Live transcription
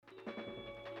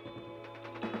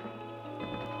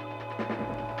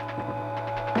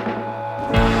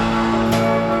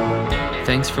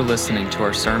Thanks for listening to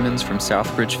our sermons from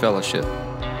Southbridge Fellowship.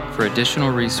 For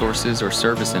additional resources or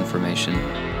service information,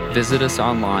 visit us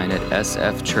online at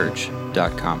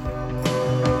sfchurch.com.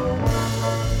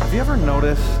 Have you ever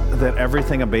noticed that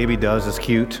everything a baby does is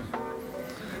cute?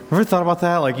 Ever thought about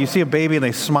that? Like you see a baby and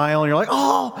they smile and you're like,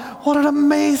 oh, what an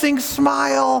amazing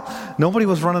smile. Nobody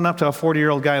was running up to a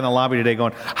 40-year-old guy in the lobby today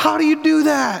going, how do you do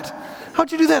that? How'd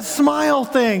you do that smile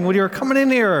thing when you were coming in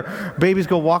here? Babies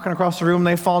go walking across the room and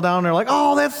they fall down and they're like,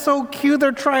 oh, that's so cute.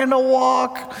 They're trying to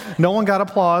walk. No one got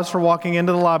applause for walking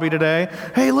into the lobby today.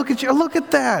 Hey, look at you. Look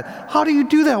at that. How do you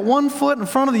do that? One foot in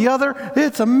front of the other?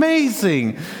 It's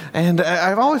amazing. And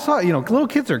I've always thought, little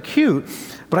kids are cute.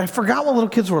 But I forgot what little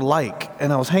kids were like.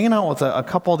 And I was hanging out with a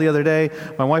couple the other day.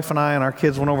 My wife and I and our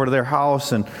kids went over to their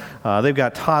house, and they've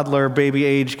got toddler,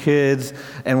 baby-age kids.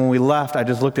 And when we left, I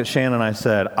just looked at Shannon and I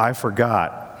said, I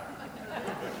forgot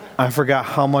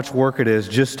how much work it is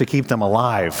just to keep them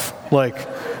alive. Like,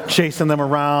 chasing them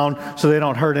around so they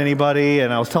don't hurt anybody.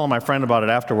 And I was telling my friend about it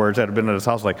afterwards. I'd been at his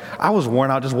house, like, I was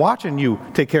worn out just watching you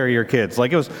take care of your kids.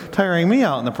 Like, it was tiring me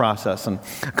out in the process. And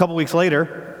a couple weeks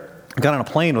later, I got on a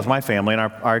plane with my family,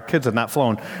 and our kids had not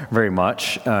flown very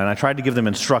much, and I tried to give them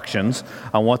instructions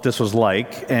on what this was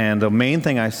like, and the main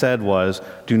thing I said was,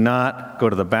 do not go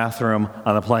to the bathroom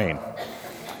on the plane.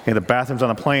 Okay, the bathrooms on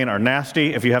the plane are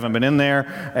nasty if you haven't been in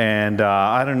there, and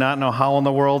I do not know how in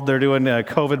the world they're doing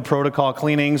COVID protocol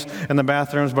cleanings in the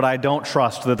bathrooms, but I don't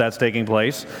trust that that's taking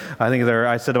place.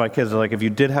 I said to my kids, like, if you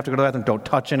did have to go to the bathroom, don't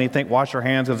touch anything. Wash your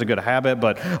hands, it's a good habit,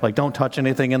 but like, don't touch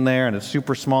anything in there, and it's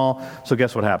super small. So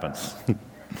guess what happens?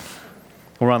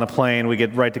 We're on the plane, we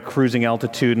get right to cruising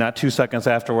altitude. Not 2 seconds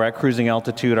after we're at cruising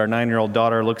altitude, our 9-year-old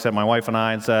daughter looks at my wife and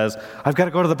I and says, I've got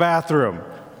to go to the bathroom.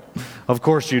 Of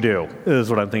course you do, is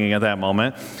what I'm thinking at that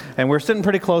moment. And we're sitting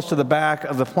pretty close to the back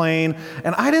of the plane,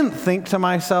 and I didn't think to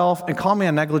myself, and call me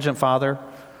a negligent father,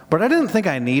 but I didn't think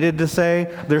I needed to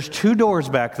say, there's 2 doors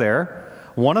back there.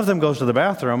 One of them goes to the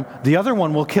bathroom. The other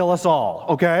one will kill us all,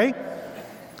 okay?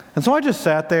 And so I just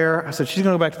sat there. I said, she's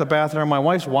going to go back to the bathroom. My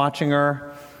wife's watching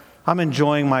her. I'm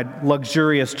enjoying my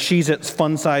luxurious Cheez-Its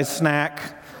fun-size snack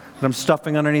that I'm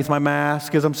stuffing underneath my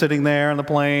mask as I'm sitting there on the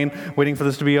plane, waiting for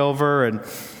this to be over. And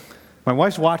my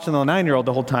wife's watching the 9-year-old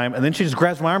the whole time, and then she just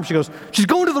grabs my arm. She goes, she's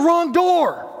going to the wrong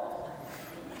door.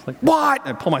 It's like, what?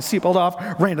 And I pull my seatbelt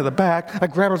off, ran to the back. I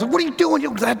grabbed her. I was like, what are you doing? You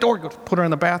go to that door. Go put her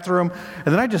in the bathroom. And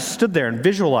then I just stood there and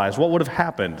visualized what would have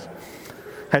happened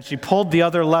had she pulled the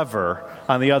other lever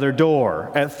on the other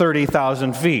door at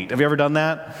 30,000 feet. Have you ever done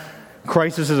that?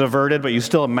 Crisis is averted, but you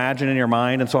still imagine in your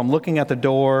mind. And so I'm looking at the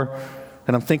door,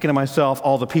 and I'm thinking to myself,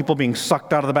 all the people being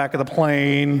sucked out of the back of the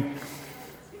plane.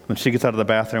 When she gets out of the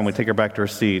bathroom, we take her back to her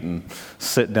seat and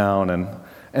sit down.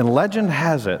 And legend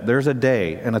has it, there's a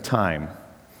day and a time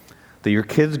that your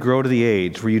kids grow to the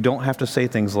age where you don't have to say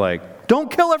things like, don't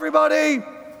kill everybody.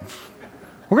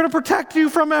 We're going to protect you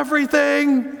from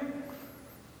everything.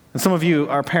 And some of you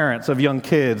are parents of young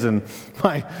kids, and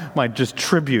my just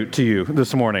tribute to you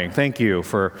this morning. Thank you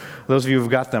for those of you who've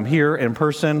got them here in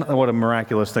person. What a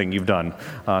miraculous thing you've done.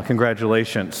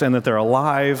 Congratulations. And that they're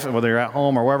alive, whether you're at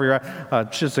home or wherever you're at,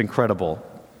 it's just incredible.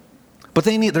 But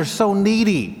they're so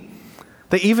needy.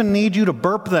 They even need you to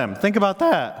burp them. Think about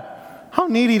that. How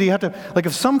needy do you have to, like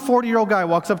if some 40-year-old guy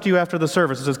walks up to you after the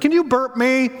service and says, can you burp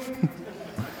me?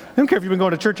 I don't care if you've been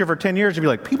going to church for 10 years, you'd be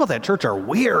like, people at that church are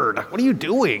weird. What are you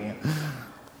doing?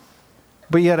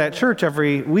 But yet at church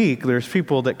every week, there's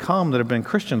people that come that have been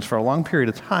Christians for a long period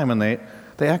of time, and they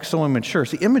act so immature.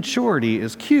 See, immaturity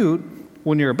is cute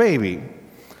when you're a baby.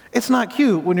 It's not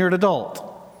cute when you're an adult.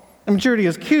 Immaturity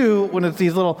is cute when it's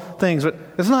these little things, but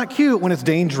it's not cute when it's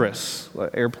dangerous,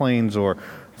 like airplanes or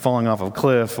falling off of a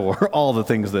cliff or all the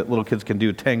things that little kids can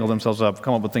do, tangle themselves up,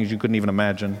 come up with things you couldn't even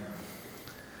imagine.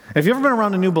 If you've ever been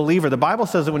around a new believer, the Bible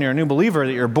says that when you're a new believer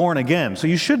that you're born again. So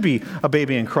you should be a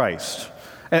baby in Christ.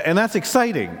 And that's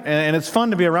exciting, and it's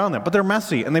fun to be around them. But they're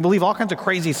messy, and they believe all kinds of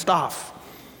crazy stuff.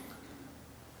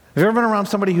 Have you ever been around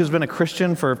somebody who's been a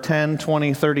Christian for 10,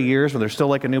 20, 30 years, where they're still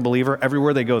like a new believer?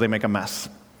 Everywhere they go, they make a mess.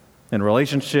 In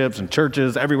relationships, in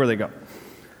churches, everywhere they go.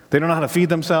 They don't know how to feed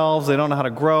themselves. They don't know how to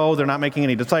grow. They're not making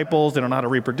any disciples. They don't know how to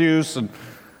reproduce. And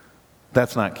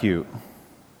that's not cute.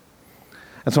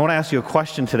 And so I want to ask you a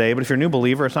question today, but if you're a new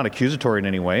believer, it's not accusatory in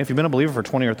any way. If you've been a believer for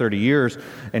 20 or 30 years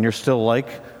and you're still like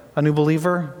a new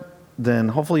believer, then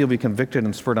hopefully you'll be convicted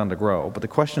and spurred on to grow. But the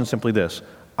question is simply this: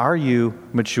 are you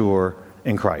mature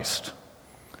in Christ?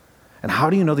 And how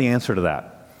do you know the answer to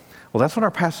that? Well, that's what our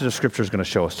passage of Scripture is going to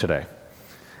show us today.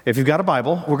 If you've got a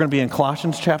Bible, we're going to be in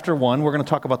Colossians chapter 1. We're going to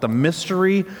talk about the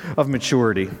mystery of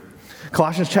maturity.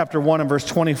 Colossians chapter 1 and verse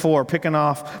 24, picking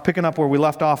up where we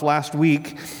left off last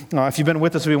week. If you've been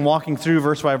with us, we've been walking through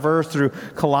verse by verse through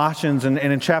Colossians. And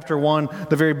in chapter 1,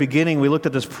 the very beginning, we looked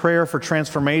at this prayer for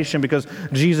transformation because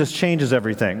Jesus changes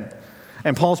everything.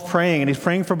 And Paul's praying, and he's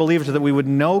praying for believers so that we would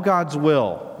know God's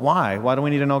will. Why? Why do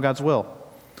we need to know God's will?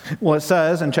 Well, it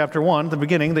says in chapter 1, at the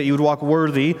beginning, that you would walk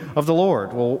worthy of the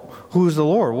Lord. Well, who's the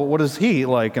Lord? Well, what is he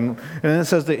like? And then it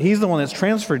says that he's the one that's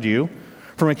transferred you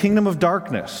from a kingdom of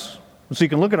darkness. So you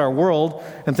can look at our world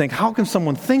and think, how can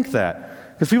someone think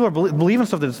that? Because people are believing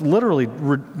stuff that's literally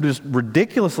just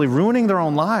ridiculously ruining their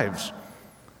own lives.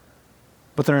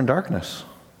 But they're in darkness.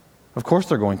 Of course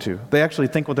they're going to. They actually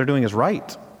think what they're doing is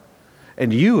right.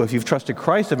 And you, if you've trusted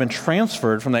Christ, have been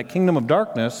transferred from that kingdom of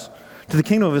darkness to the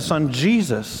kingdom of his son,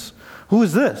 Jesus. Who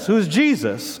is this? Who is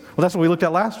Jesus? Well, that's what we looked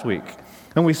at last week.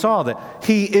 And we saw that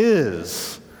he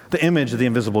is the image of the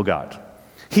invisible God.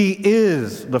 He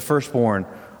is the firstborn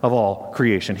of all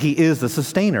creation. He is the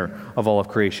sustainer of all of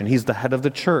creation. He's the head of the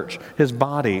church, his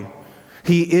body.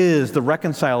 He is the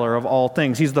reconciler of all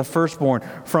things. He's the firstborn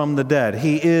from the dead.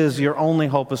 He is your only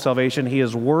hope of salvation. He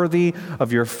is worthy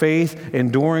of your faith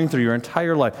enduring through your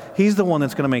entire life. He's the one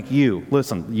that's going to make you,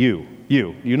 listen, you,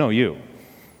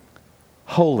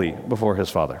 holy before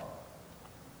his Father.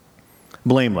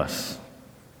 Blameless,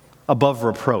 above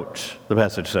reproach, the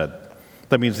passage said.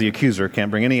 That means the accuser can't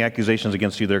bring any accusations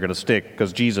against you. They're going to stick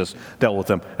because Jesus dealt with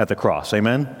them at the cross.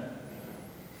 Amen?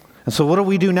 And so what do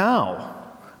we do now?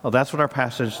 Well, that's what our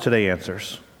passage today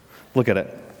answers. Look at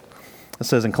it. It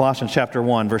says in Colossians chapter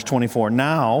 1, verse 24,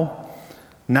 Now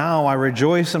I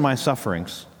rejoice in my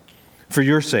sufferings for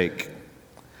your sake.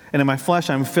 And in my flesh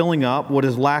I'm filling up what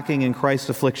is lacking in Christ's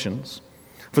afflictions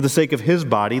for the sake of his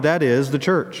body, that is, the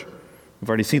church. We've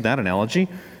already seen that analogy.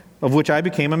 Of which I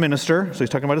became a minister, so he's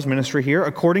talking about his ministry here,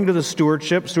 according to the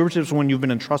stewardship. Stewardship is when you've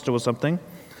been entrusted with something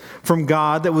from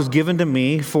God that was given to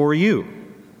me for you,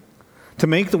 to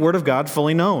make the word of God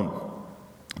fully known,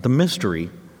 the mystery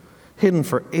hidden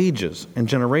for ages and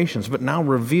generations, but now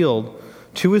revealed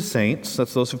to his saints,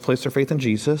 that's those who place their faith in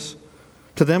Jesus.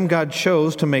 To them God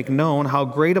chose to make known how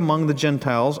great among the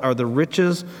Gentiles are the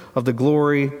riches of the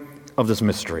glory of this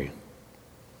mystery,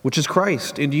 which is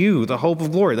Christ in you, the hope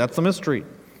of glory. That's the mystery.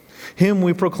 Him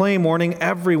we proclaim, warning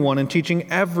everyone and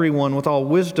teaching everyone with all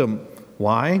wisdom.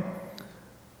 Why?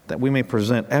 That we may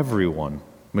present everyone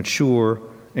mature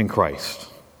in Christ.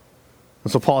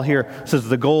 And so Paul here says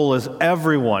the goal is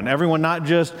everyone not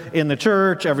just in the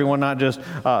church, everyone not just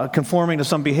conforming to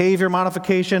some behavior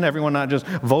modification, everyone not just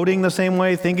voting the same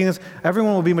way, thinking this,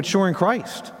 everyone will be mature in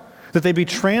Christ. That they be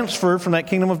transferred from that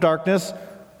kingdom of darkness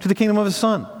to the kingdom of his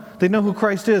Son. They'd know who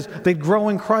Christ is. They'd grow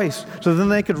in Christ. So then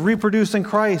they could reproduce in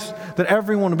Christ, that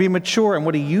everyone would be mature. And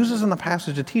what he uses in the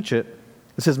passage to teach it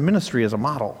is his ministry as a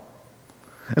model.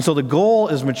 And so the goal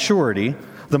is maturity.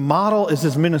 The model is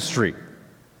his ministry.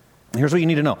 And here's what you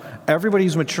need to know. Everybody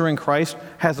who's mature in Christ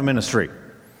has a ministry.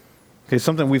 Okay,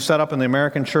 something we've set up in the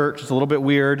American church. It's a little bit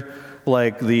weird.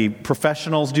 Like the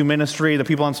professionals do ministry, the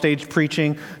people on stage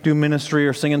preaching do ministry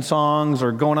or singing songs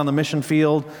or going on the mission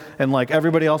field, and like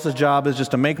everybody else's job is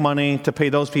just to make money to pay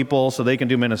those people so they can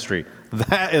do ministry.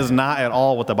 That is not at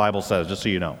all what the Bible says, just so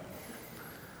you know.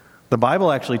 The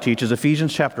Bible actually teaches,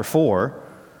 Ephesians chapter 4,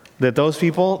 that those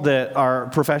people that are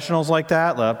professionals like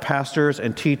that, the pastors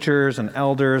and teachers and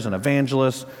elders and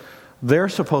evangelists, they're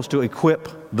supposed to equip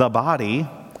the body,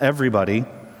 everybody,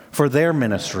 for their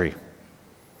ministry.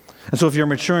 And so if you're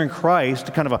mature in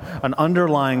Christ, kind of an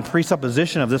underlying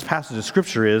presupposition of this passage of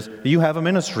Scripture is that you have a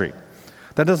ministry.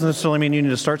 That doesn't necessarily mean you need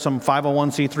to start some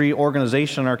 501c3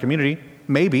 organization in our community.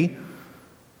 Maybe.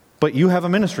 But you have a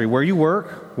ministry. Where you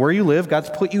work, where you live, God's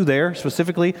put you there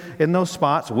specifically in those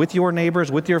spots with your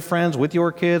neighbors, with your friends, with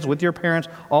your kids, with your parents,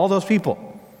 all those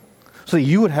people. So that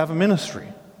you would have a ministry.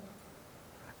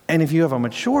 And if you have a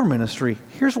mature ministry,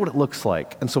 here's what it looks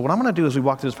like. And so what I'm going to do as we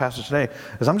walk through this passage today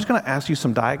is I'm just going to ask you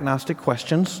some diagnostic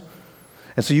questions.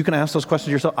 And so you can ask those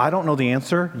questions yourself. I don't know the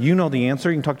answer. You know the answer.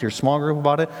 You can talk to your small group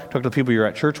about it. Talk to the people you're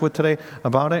at church with today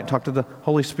about it. Talk to the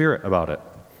Holy Spirit about it.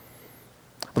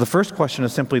 But the first question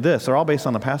is simply this. They're all based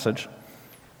on the passage.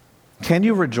 Can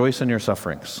you rejoice in your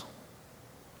sufferings?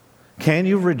 Can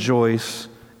you rejoice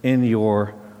in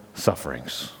your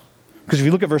sufferings? Because if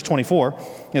you look at verse 24,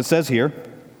 it says here,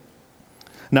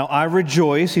 Now I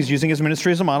rejoice, he's using his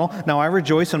ministry as a model, now I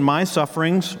rejoice in my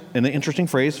sufferings, in the interesting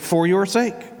phrase, for your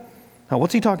sake. Now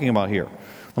what's he talking about here?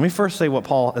 Let me first say what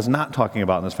Paul is not talking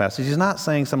about in this passage. He's not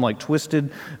saying some like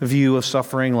twisted view of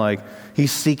suffering, like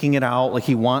he's seeking it out, like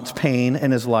he wants pain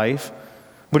in his life.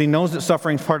 But he knows that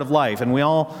suffering is part of life. And we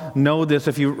all know this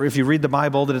if you read the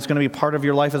Bible, that it's going to be part of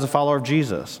your life as a follower of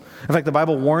Jesus. In fact, the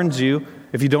Bible warns you,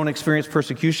 if you don't experience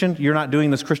persecution, you're not doing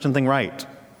this Christian thing right.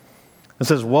 It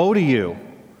says, woe to you,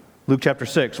 Luke chapter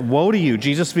 6, woe to you,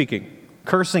 Jesus speaking,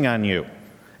 cursing on you,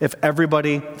 if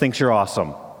everybody thinks you're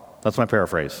awesome. That's my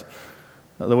paraphrase.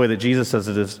 The way that Jesus says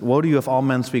it is, woe to you if all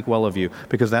men speak well of you,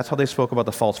 because that's how they spoke about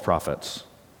the false prophets.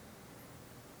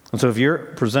 And so if you're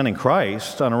presenting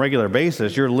Christ on a regular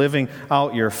basis, you're living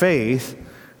out your faith,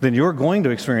 then you're going to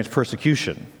experience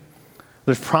persecution.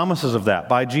 There's promises of that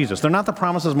by Jesus. They're not the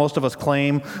promises most of us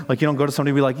claim. Like, you don't go to somebody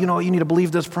and be like, you need to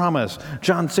believe this promise.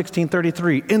 John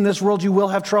 16:33, in this world you will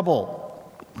have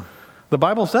trouble. The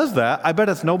Bible says that. I bet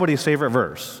it's nobody's favorite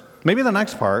verse. Maybe the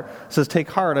next part says, take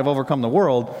heart, I've overcome the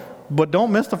world. But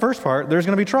don't miss the first part. There's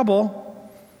going to be trouble.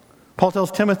 Paul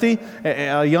tells Timothy,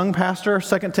 a young pastor,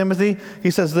 2 Timothy, he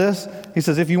says this. He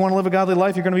says, if you want to live a godly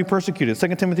life, you're going to be persecuted.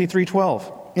 2 Timothy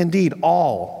 3:12. Indeed,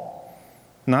 all,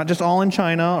 not just all in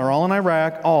China or all in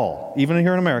Iraq, all, even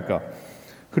here in America,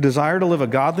 who desire to live a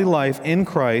godly life in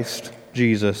Christ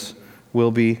Jesus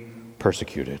will be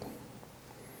persecuted.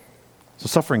 So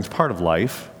suffering's part of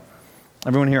life.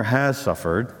 Everyone here has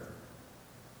suffered.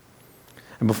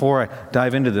 And before I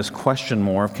dive into this question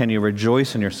more of can you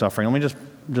rejoice in your suffering, let me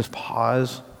just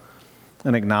pause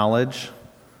and acknowledge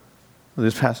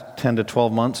these past 10 to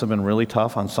 12 months have been really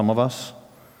tough on some of us.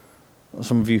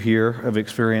 Some of you here have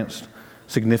experienced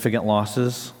significant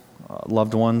losses,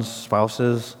 loved ones,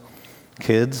 spouses,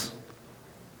 kids.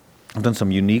 I've done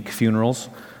some unique funerals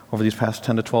over these past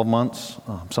 10 to 12 months,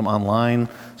 some online.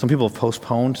 Some people have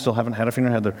postponed, still haven't had a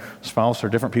funeral, had their spouse or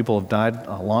different people have died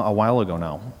a while ago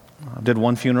now. I did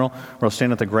one funeral where I was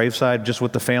standing at the graveside just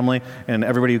with the family, and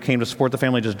everybody who came to support the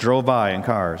family just drove by in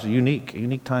cars. A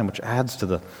unique time, which adds to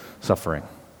the suffering.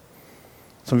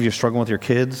 Some of you are struggling with your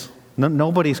kids.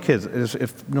 Nobody's kids,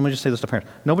 let me just say this to parents,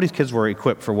 nobody's kids were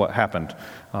equipped for what happened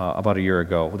about a year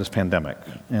ago with this pandemic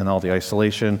and all the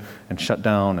isolation and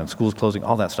shutdown and schools closing,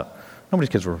 all that stuff. Nobody's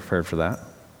kids were prepared for that.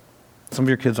 Some of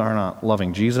your kids are not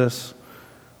loving Jesus,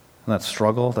 and that's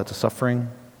struggle, that's a suffering.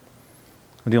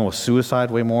 We're dealing with suicide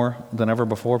way more than ever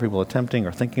before, people attempting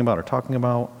or thinking about or talking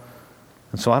about.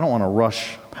 And so I don't want to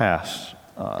rush past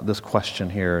this question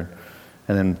here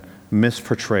and then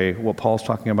misportray what Paul's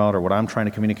talking about or what I'm trying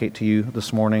to communicate to you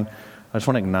this morning. I just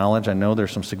want to acknowledge, I know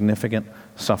there's some significant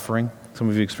suffering. Some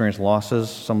of you experienced losses,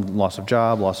 some loss of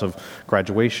job, loss of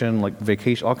graduation, like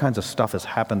vacation, all kinds of stuff has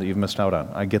happened that you've missed out on.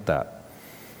 I get that.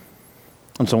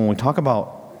 And so when we talk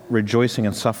about rejoicing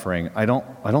and suffering, I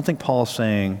don't think Paul is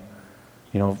saying,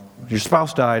 your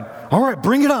spouse died. All right,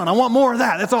 bring it on. I want more of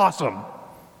that. That's awesome.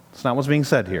 It's not what's being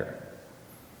said here.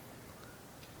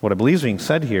 What I believe is being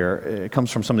said here, it comes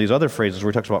from some of these other phrases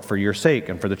where he talks about for your sake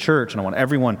and for the church, and I want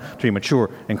everyone to be mature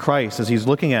in Christ, as he's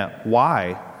looking at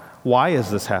why. Why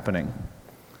is this happening?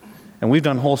 And we've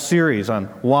done a whole series on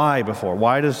why before.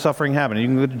 Why does suffering happen? And you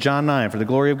can go to John 9 for the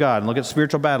glory of God and look at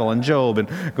spiritual battle and Job and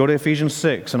go to Ephesians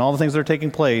 6 and all the things that are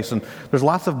taking place. And there's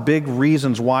lots of big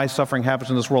reasons why suffering happens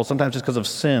in this world, sometimes just because of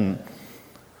sin.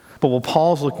 But what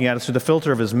Paul's looking at is through the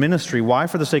filter of his ministry. Why,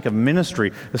 for the sake of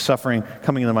ministry, is suffering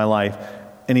coming into my life?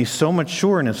 And he's so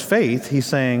mature in his faith, he's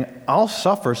saying, I'll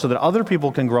suffer so that other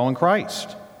people can grow in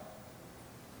Christ.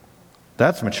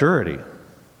 That's maturity.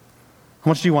 How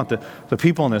much do you want the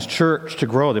people in this church to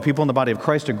grow, the people in the body of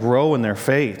Christ to grow in their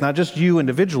faith? Not just you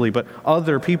individually, but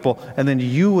other people. And then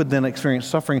you would then experience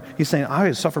suffering. He's saying,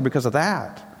 I suffer because of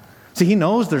that. See, he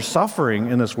knows there's suffering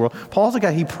in this world. Paul's a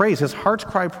guy, he prays, his heart's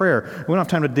cry prayer. We don't have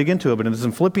time to dig into it, but it's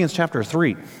in Philippians chapter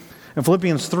 3. In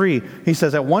Philippians 3, he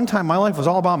says, at one time, my life was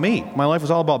all about me. My life was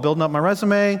all about building up my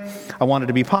resume. I wanted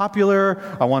to be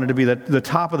popular. I wanted to be the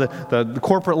top of the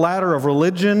corporate ladder of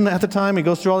religion at the time. He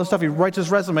goes through all this stuff. He writes his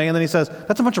resume, and then he says,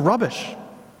 that's a bunch of rubbish.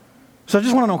 So I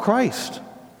just want to know Christ.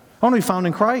 I want to be found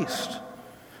in Christ.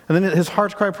 And then his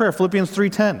heart's cry prayer, Philippians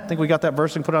 3:10. I think we got that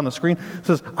verse and put it on the screen. It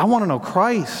says, I want to know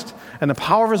Christ and the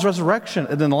power of his resurrection.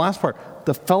 And then the last part,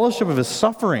 the fellowship of his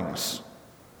sufferings.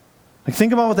 Like,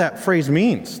 think about what that phrase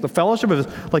means. The fellowship of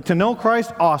his, like, to know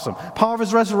Christ, awesome. Power of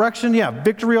his resurrection, yeah.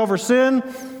 Victory over sin.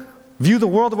 View the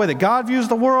world the way that God views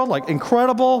the world, like,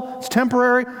 incredible. It's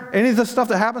temporary. Any of the stuff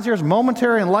that happens here is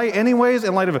momentary and light anyways,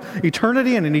 in light of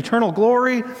eternity and an eternal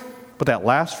glory. But that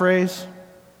last phrase,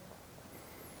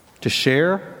 to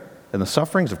share in the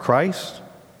sufferings of Christ,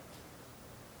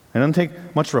 and then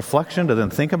take much reflection to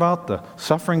then think about the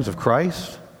sufferings of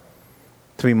Christ,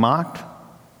 to be mocked,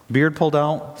 beard pulled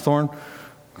out, thorn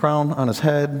crown on his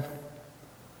head, and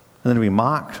then to be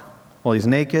mocked while he's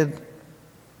naked.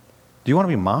 Do you want to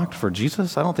be mocked for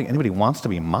Jesus? I don't think anybody wants to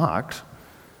be mocked.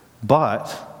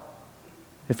 But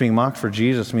if being mocked for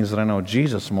Jesus means that I know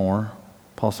Jesus more,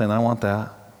 Paul's saying, I want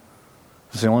that.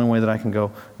 It's the only way that I can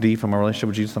go deep in my relationship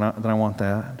with Jesus, then I want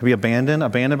that. To be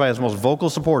abandoned by his most vocal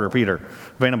supporter, Peter,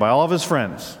 abandoned by all of his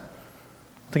friends.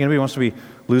 I think anybody wants to be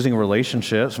losing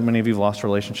relationships. Many of you have lost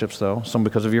relationships, though, some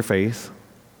because of your faith.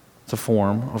 It's a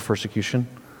form of persecution.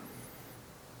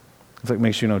 If it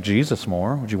makes you know Jesus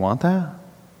more, would you want that?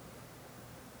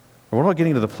 Or what about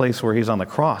getting to the place where he's on the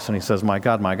cross and he says, my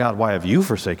God, why have you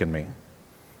forsaken me?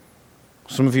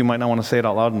 Some of you might not want to say it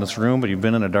out loud in this room, but you've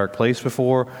been in a dark place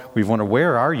before. We've wondered,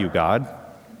 where are you, God?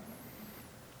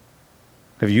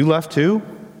 Have you left too?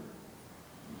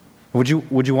 Would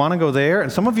you want to go there? And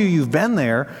some of you, you've been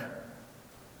there,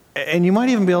 and you might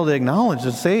even be able to acknowledge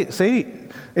and say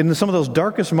in some of those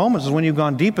darkest moments is when you've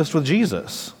gone deepest with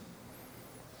Jesus.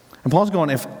 And Paul's going,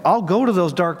 if I'll go to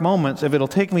those dark moments, if it'll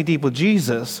take me deep with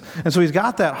Jesus. And so he's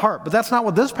got that heart, but that's not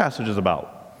what this passage is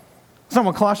about. It's not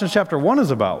what Colossians chapter 1 is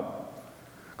about.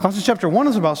 Colossians chapter 1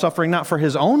 is about suffering not for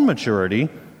his own maturity,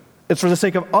 it's for the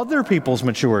sake of other people's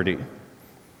maturity.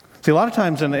 See, a lot of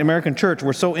times in the American church,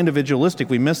 we're so individualistic,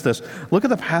 we miss this. Look at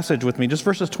the passage with me, just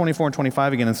verses 24 and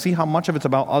 25 again, and see how much of it's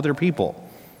about other people.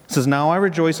 It says, now I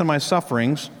rejoice in my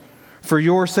sufferings for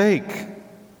your sake.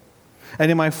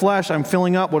 And in my flesh, I'm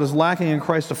filling up what is lacking in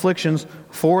Christ's afflictions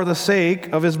for the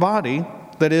sake of his body,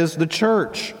 that is, the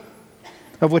church,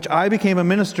 of which I became a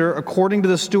minister according to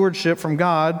the stewardship from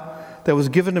God that was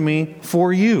given to me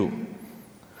for you,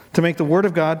 to make the word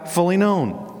of God fully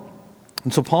known.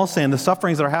 And so Paul's saying the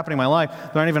sufferings that are happening in my life,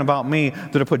 they're not even about me,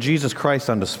 they're to put Jesus Christ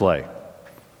on display.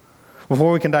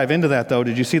 Before we can dive into that, though,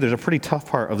 did you see there's a pretty tough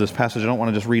part of this passage I don't want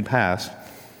to just read past.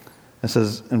 It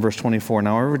says in verse 24,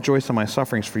 now I rejoice in my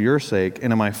sufferings for your sake,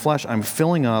 and in my flesh I'm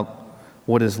filling up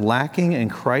what is lacking in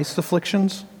Christ's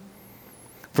afflictions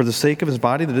for the sake of his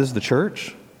body, that is the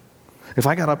church. If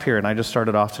I got up here and I just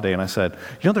started off today and I said,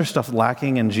 there's stuff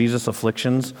lacking in Jesus'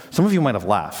 afflictions, some of you might have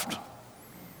laughed.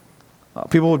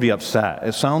 People would be upset.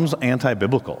 It sounds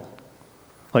anti-biblical.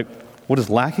 Like, what is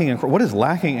lacking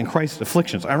in Christ's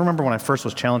afflictions? I remember when I first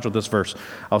was challenged with this verse,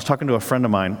 I was talking to a friend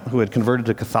of mine who had converted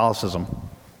to Catholicism.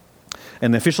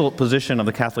 And the official position of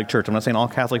the Catholic Church, I'm not saying all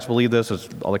Catholics believe this, it's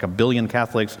like 1 billion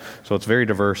Catholics, so it's very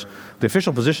diverse. The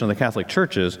official position of the Catholic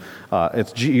Church is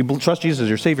you trust Jesus as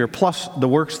your Savior plus the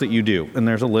works that you do. And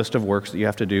there's a list of works that you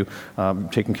have to do,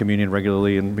 taking communion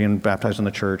regularly and being baptized in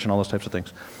the church and all those types of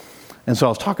things. And so I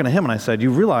was talking to him and I said, you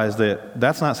realize that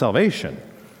that's not salvation.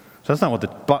 So that's not what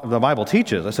the Bible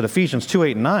teaches. I said, Ephesians 2,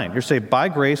 8, and 9. You're saved by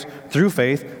grace, through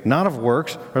faith, not of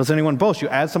works, or does anyone boast? You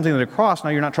add something to the cross,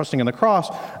 now you're not trusting in the cross.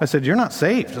 I said, you're not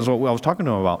saved, is what I was talking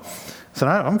to him about. I said,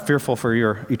 I'm fearful for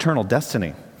your eternal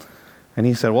destiny. And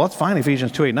he said, well, it's fine,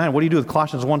 Ephesians 2, 8, 9. What do you do with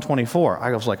Colossians 1:24?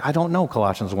 I was like, I don't know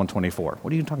Colossians 1:24.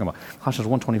 What are you talking about? Colossians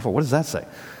 1:24, what does that say?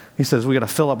 He says, we got to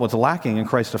fill up what's lacking in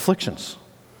Christ's afflictions.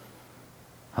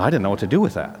 I didn't know what to do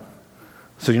with that.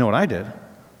 So you know what I did?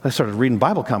 I started reading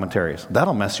Bible commentaries.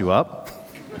 That'll mess you up.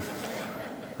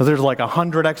 There's like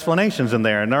 100 explanations in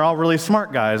there, and they're all really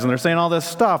smart guys, and they're saying all this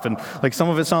stuff, and like some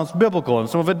of it sounds biblical, and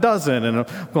some of it doesn't, and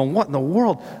I'm going, what in the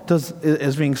world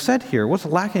is being said here? What's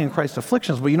lacking in Christ's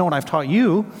afflictions? But you know what I've taught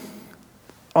you?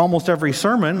 Almost every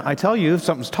sermon, I tell you, if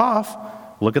something's tough,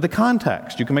 look at the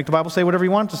context. You can make the Bible say whatever you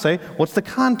want it to say. What's the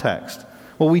context?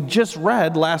 Well, we just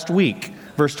read last week,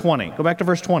 verse 20. Go back to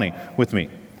verse 20 with me.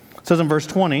 It says in verse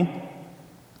 20,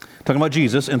 talking about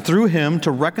Jesus, and through him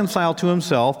to reconcile to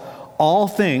himself all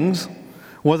things,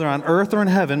 whether on earth or in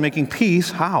heaven, making peace,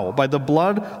 how? By the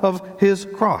blood of his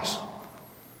cross.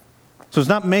 So it's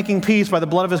not making peace by the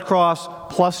blood of his cross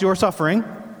plus your suffering.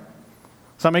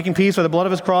 It's not making peace by the blood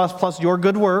of his cross plus your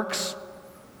good works.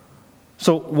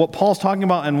 So what Paul's talking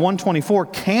about in 124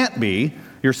 can't be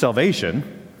your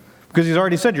salvation, because he's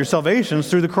already said your salvation is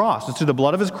through the cross. It's through the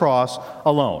blood of his cross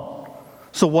alone.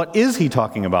 So what is he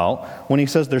talking about when he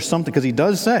says there's something, because he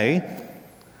does say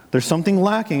there's something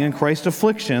lacking in Christ's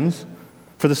afflictions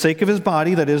for the sake of his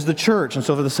body, that is the church, and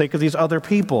so for the sake of these other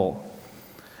people.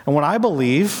 And what I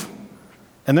believe,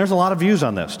 and there's a lot of views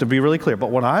on this, to be really clear,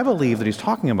 but what I believe that he's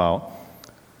talking about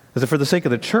is that for the sake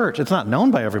of the church, it's not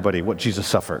known by everybody what Jesus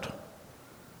suffered.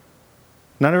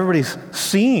 Not everybody's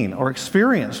seen or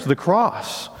experienced the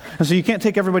cross. And so you can't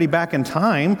take everybody back in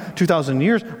time, 2,000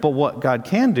 years, but what God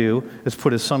can do is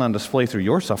put his son on display through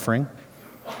your suffering.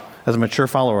 As a mature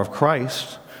follower of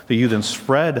Christ, that you then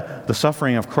spread the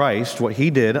suffering of Christ, what he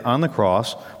did on the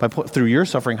cross, through your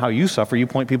suffering, how you suffer, you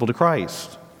point people to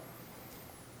Christ.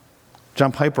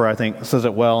 John Piper, I think, says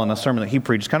it well in a sermon that he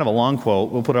preached. It's kind of a long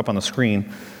quote. We'll put it up on the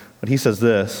screen. But he says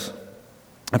this,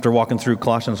 after walking through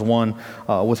Colossians 1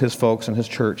 with his folks and his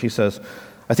church, he says,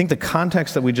 I think the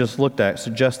context that we just looked at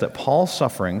suggests that Paul's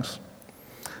sufferings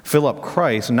fill up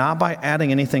Christ not by adding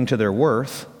anything to their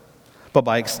worth, but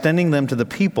by extending them to the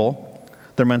people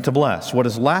they're meant to bless. What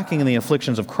is lacking in the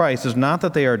afflictions of Christ is not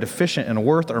that they are deficient in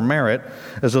worth or merit,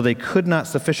 as though they could not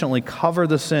sufficiently cover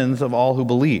the sins of all who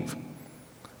believe.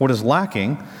 What is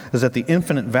lacking is that the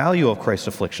infinite value of Christ's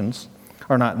afflictions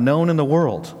are not known in the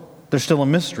world. They're still a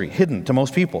mystery, hidden to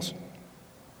most peoples.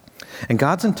 And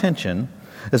God's intention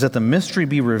is that the mystery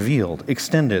be revealed,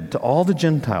 extended to all the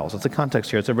Gentiles. That's the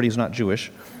context here. It's everybody who's not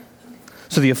Jewish.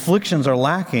 So the afflictions are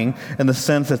lacking in the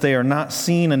sense that they are not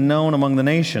seen and known among the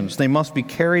nations. They must be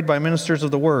carried by ministers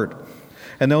of the word.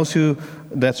 And those who,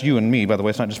 that's you and me, by the way,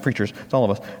 it's not just preachers, it's all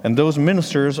of us. And those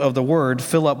ministers of the word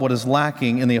fill up what is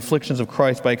lacking in the afflictions of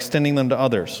Christ by extending them to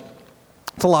others.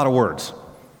 It's a lot of words.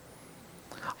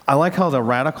 I like how the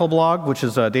Radical blog, which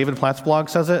is David Platt's blog,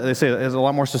 says it. They say it a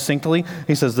lot more succinctly.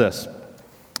 He says this.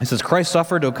 He says, Christ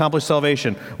suffered to accomplish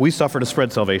salvation. We suffer to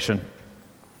spread salvation.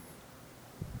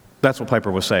 That's what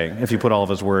Piper was saying, if you put all of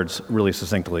his words really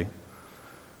succinctly.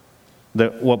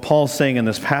 That what Paul's saying in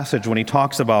this passage when he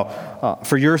talks about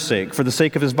for your sake, for the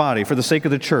sake of his body, for the sake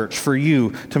of the church, for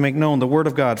you to make known the word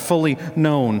of God, fully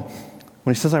known.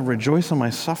 When he says, I rejoice in my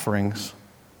sufferings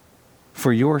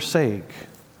for your sake,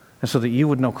 and so that you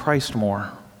would know Christ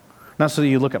more. Not so that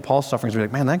you look at Paul's sufferings and be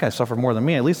like, man, that guy suffered more than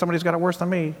me. At least somebody's got it worse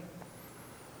than me.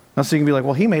 Not so you can be like,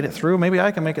 well, he made it through. Maybe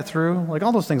I can make it through. Like,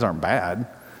 all those things aren't bad.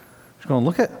 Just going,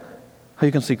 look at how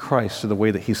you can see Christ through the way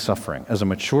that he's suffering as a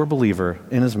mature believer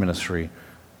in his ministry,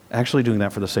 actually doing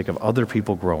that for the sake of other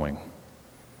people growing.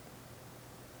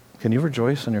 Can you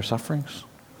rejoice in your sufferings?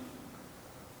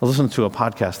 I listened to a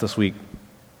podcast this week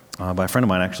by a friend of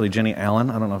mine, actually, Jenny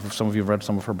Allen. I don't know if some of you have read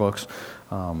some of her books.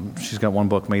 She's got one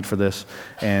book made for this,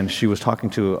 and she was talking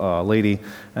to a lady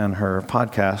on her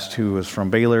podcast who was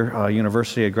from Baylor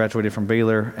University, had graduated from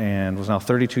Baylor, and was now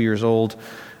 32 years old,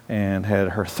 and had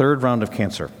her third round of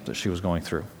cancer that she was going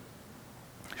through.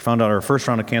 She found out her first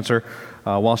round of cancer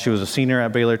while she was a senior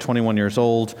at Baylor, 21 years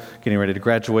old, getting ready to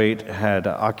graduate, had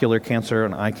ocular cancer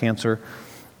and eye cancer,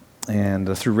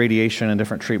 and through radiation and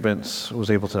different treatments was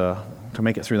able to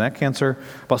make it through that cancer.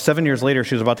 About 7 years later,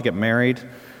 she was about to get married,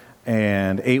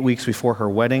 and 8 weeks before her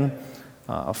wedding,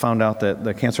 found out that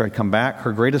the cancer had come back.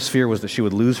 Her greatest fear was that she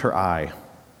would lose her eye,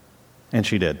 and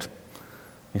she did.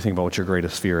 You think about what your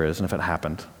greatest fear is and if it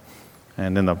happened.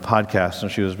 And in the podcast,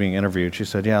 when she was being interviewed, she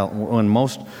said, yeah, when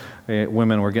most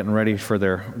women were getting ready for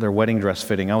their wedding dress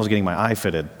fitting, I was getting my eye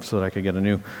fitted so that I could get a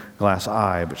new glass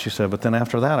eye. But she said, but then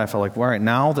after that, I felt like, well, all right,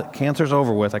 now that cancer's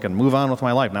over with, I can move on with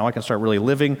my life. Now I can start really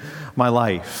living my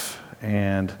life.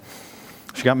 And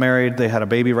she got married. They had a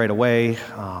baby right away,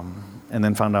 and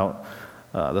then found out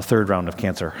the third round of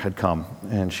cancer had come.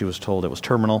 And she was told it was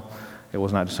terminal. It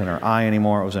was not just in her eye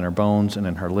anymore. It was in her bones and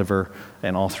in her liver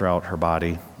and all throughout her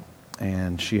body.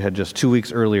 And she had just 2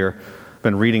 weeks earlier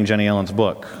been reading Jenny Allen's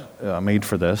book, Made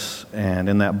for This. And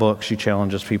in that book, she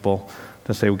challenges people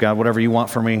to say, God, whatever you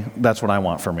want for me, that's what I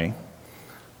want for me.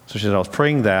 So she said, I was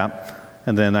praying that,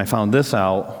 and then I found this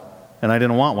out, and I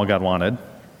didn't want what God wanted.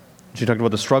 She talked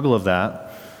about the struggle of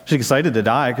that. She's excited to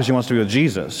die because she wants to be with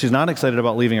Jesus. She's not excited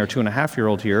about leaving her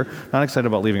 2.5-year-old here, not excited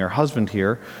about leaving her husband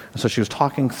here. And so she was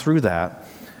talking through that.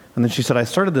 And then she said, I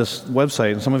started this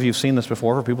website, and some of you have seen this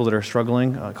before for people that are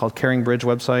struggling, called Caring Bridge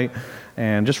website,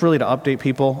 and just really to update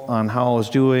people on how I was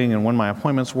doing and when my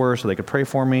appointments were so they could pray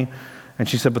for me. And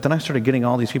she said, but then I started getting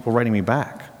all these people writing me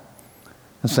back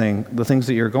and saying, the things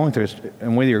that you're going through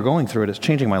and the way that you're going through it is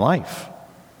changing my life.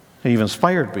 And you've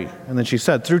inspired me. And then she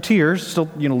said, through tears, still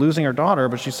losing her daughter,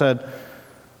 but she said,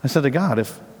 I said to God,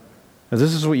 if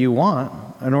this is what you want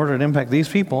in order to impact these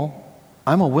people,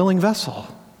 I'm a willing vessel.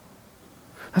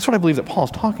 That's what I believe that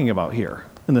Paul's talking about here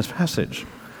in this passage.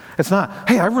 It's not,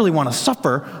 hey, I really want to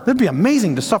suffer. That'd be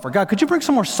amazing to suffer. God, could you bring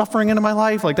some more suffering into my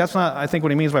life? Like, that's not, I think,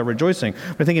 what he means by rejoicing.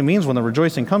 But I think it means when the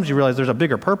rejoicing comes, you realize there's a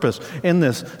bigger purpose in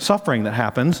this suffering that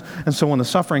happens. And so when the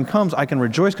suffering comes, I can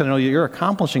rejoice because I know you're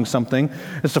accomplishing something.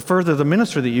 It's to further the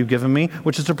ministry that you've given me,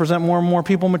 which is to present more and more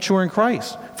people mature in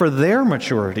Christ for their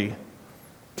maturity.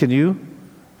 Can you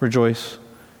rejoice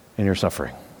in your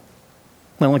suffering?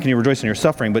 Not only can you rejoice in your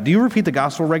suffering, but do you repeat the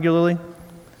gospel regularly?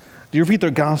 Do you repeat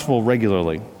the gospel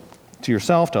regularly? To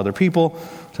yourself, to other people,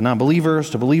 to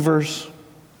non-believers, to believers?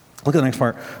 Look at the next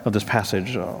part of this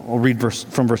passage. We'll read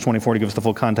from verse 24 to give us the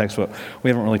full context, but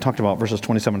we haven't really talked about verses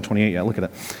 27 and 28 yet. Look at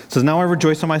it. It says, now I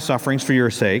rejoice in my sufferings for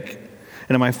your sake,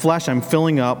 and in my flesh I'm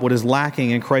filling up what is lacking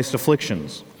in Christ's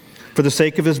afflictions, for the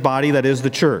sake of his body, that is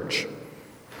the church,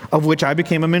 of which I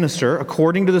became a minister,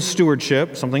 according to the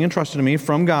stewardship, something entrusted to me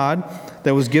from God,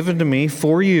 that was given to me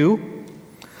for you,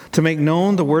 To make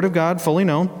known the word of God, fully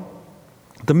known,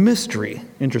 the mystery,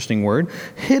 interesting word,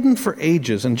 hidden for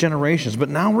ages and generations, but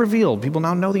now revealed. People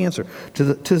now know the answer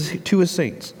to his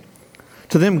saints.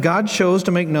 To them God chose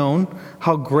to make known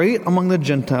how great among the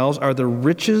Gentiles are the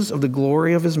riches of the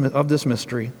glory of this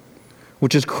mystery,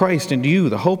 which is Christ in you,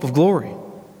 the hope of glory.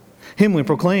 Him we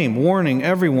proclaim, warning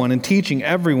everyone and teaching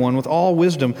everyone with all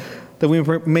wisdom, that we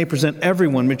may present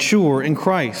everyone mature in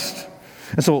Christ.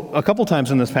 And so a couple times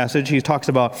in this passage, he talks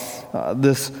about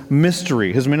this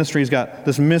mystery. His ministry's got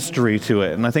this mystery to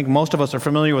it. And I think most of us are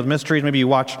familiar with mysteries. Maybe you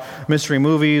watch mystery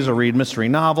movies or read mystery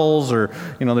novels, or,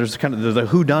 there's the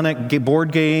whodunit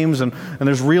board games, and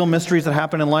there's real mysteries that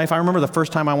happen in life. I remember the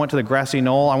first time I went to the grassy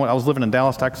knoll. I was living in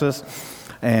Dallas, Texas,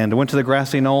 and I went to the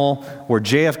grassy knoll where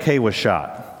JFK was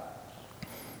shot.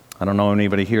 I don't know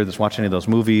anybody here that's watched any of those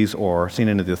movies or seen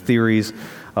any of the theories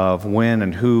of when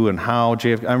and who and how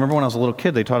JFK. I remember when I was a little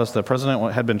kid, they taught us the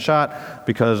president had been shot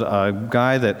because a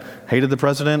guy that hated the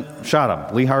president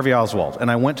shot him, Lee Harvey Oswald. And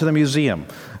I went to the museum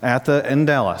in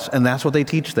Dallas, and that's what they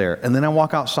teach there. And then I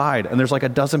walk outside, and there's like a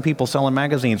dozen people selling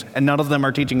magazines, and none of them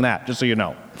are teaching that, just so you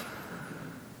know.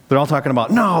 They're all talking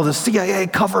about, no, the CIA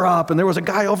cover-up, and there was a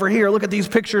guy over here, look at these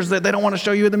pictures that they don't want to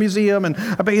show you in the museum, and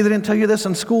I bet you they didn't tell you this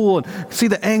in school, and see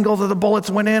the angle that the bullets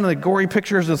went in, and the gory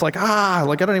pictures, it's like, I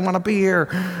don't even want to be here.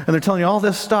 And they're telling you all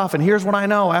this stuff, and here's what I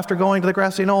know after going to the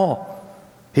grassy knoll.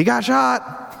 He got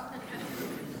shot.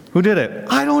 Who did it?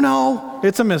 I don't know.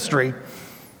 It's a mystery.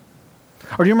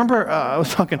 Or do you remember,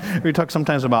 we talk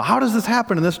sometimes about, how does this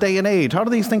happen in this day and age? How do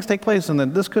these things take place and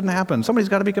then this couldn't happen? Somebody's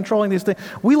got to be controlling these things.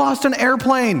 We lost an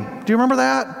airplane. Do you remember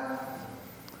that?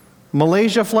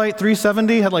 Malaysia Flight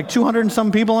 370 had like 200 and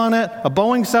some people on it. A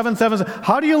Boeing 777.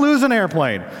 How do you lose an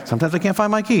airplane? Sometimes I can't find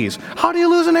my keys. How do you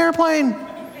lose an airplane?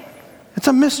 It's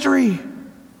a mystery.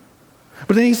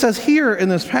 But then he says here in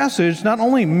this passage, not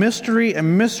only mystery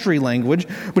and mystery language,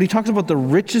 but he talks about the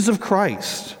riches of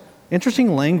Christ.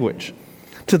 Interesting language.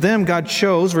 To them God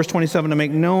chose, verse 27, to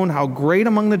make known how great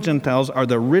among the Gentiles are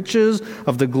the riches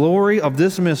of the glory of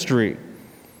this mystery.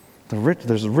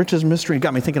 There's the riches mystery. It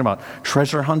got me thinking about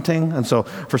treasure hunting. And so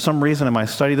for some reason in my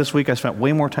study this week, I spent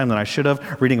way more time than I should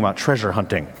have reading about treasure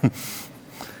hunting.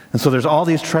 And so there's all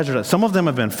these treasures. Some of them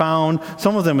have been found.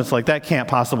 Some of them it's like, that can't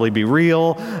possibly be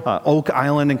real. Oak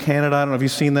Island in Canada. I don't know if you've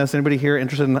seen this. Anybody here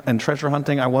interested in treasure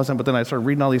hunting? I wasn't, but then I started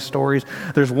reading all these stories.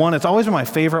 There's one, it's always been my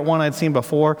favorite one I'd seen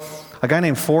before. A guy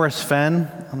named Forrest Fenn.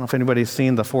 I don't know if anybody's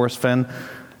seen the Forrest Fenn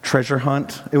treasure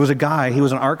hunt. It was a guy, he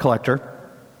was an art collector.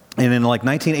 And in like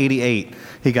 1988,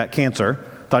 he got cancer,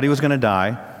 thought he was going to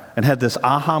die, and had this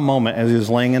aha moment as he was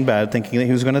laying in bed thinking that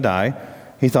he was going to die.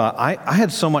 He thought, I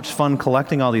had so much fun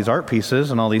collecting all these art pieces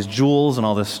and all these jewels and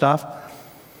all this stuff.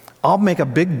 I'll make a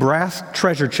big brass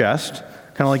treasure chest,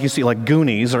 kind of like you see like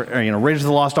Goonies or Raiders of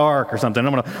the Lost Ark or something.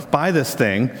 I'm going to buy this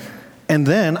thing, and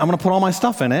then I'm going to put all my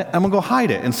stuff in it. I'm going to go hide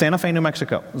it in Santa Fe, New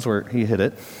Mexico. That's where he hid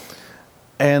it.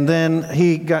 And then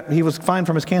he was fine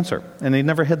from his cancer, and he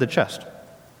never hid the chest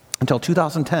until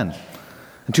 2010.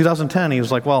 In 2010, he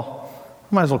was like, well,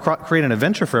 I might as well create an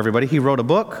adventure for everybody. He wrote a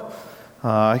book.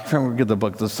 I can't remember the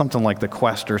book. There's something like The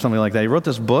Quest or something like that. He wrote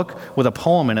this book with a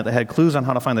poem in it that had clues on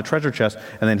how to find the treasure chest,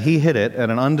 and then he hid it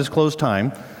at an undisclosed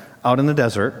time out in the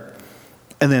desert.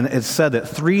 And then it's said that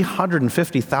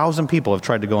 350,000 people have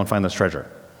tried to go and find this treasure.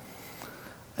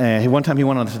 And one time he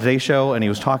went on the Today Show and he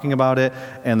was talking about it,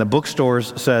 and the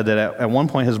bookstores said that at one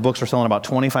point his books were selling about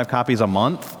 25 copies a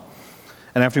month.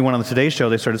 And after he went on the Today Show,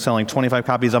 they started selling 25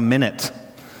 copies a minute.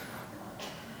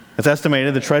 It's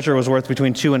estimated the treasure was worth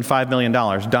between $2 and $5 million,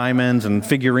 diamonds and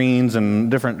figurines and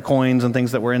different coins and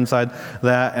things that were inside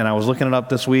that. And I was looking it up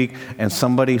this week, and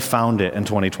somebody found it in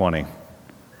 2020.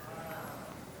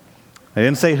 They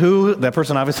didn't say who. That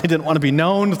person obviously didn't want to be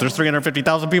known. There's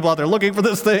 350,000 people out there looking for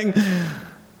this thing.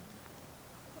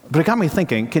 But it got me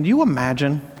thinking, can you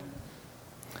imagine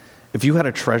if you had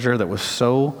a treasure that was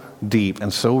so deep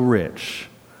and so rich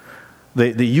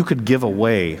that you could give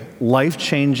away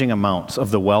life-changing amounts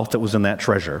of the wealth that was in that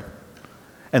treasure,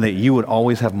 and that you would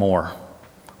always have more?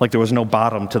 Like there was no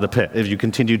bottom to the pit if you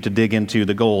continued to dig into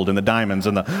the gold and the diamonds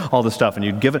and all this stuff, and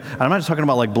you'd give it. And I'm not just talking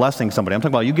about like blessing somebody. I'm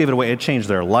talking about you gave it away, it changed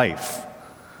their life.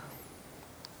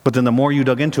 But then the more you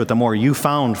dug into it, the more you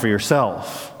found for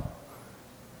yourself.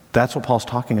 That's what Paul's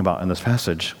talking about in this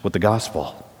passage with the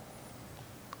gospel.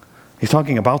 He's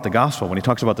talking about the gospel when he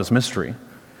talks about this mystery.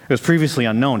 It was previously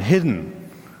unknown, hidden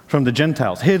from the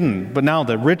Gentiles, hidden, but now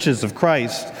the riches of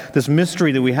Christ, this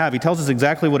mystery that we have, he tells us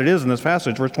exactly what it is in this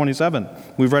passage, verse 27.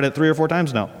 We've read it 3 or 4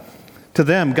 times now. To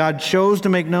them, God chose to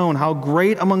make known how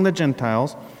great among the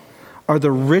Gentiles are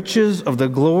the riches of the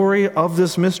glory of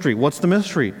this mystery. What's the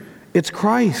mystery? It's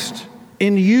Christ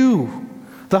in you,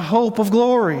 the hope of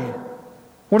glory.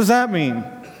 What does that mean?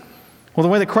 Well, the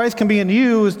way that Christ can be in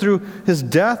you is through his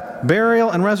death, burial,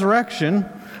 and resurrection.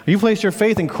 You place your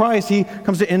faith in Christ, he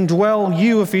comes to indwell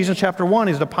you, Ephesians chapter 1.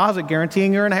 He's a deposit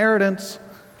guaranteeing your inheritance.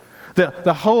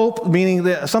 The hope, meaning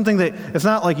something that it's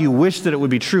not like you wish that it would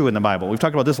be true in the Bible. We've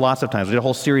talked about this lots of times. We did a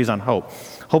whole series on hope.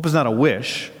 Hope is not a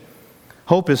wish.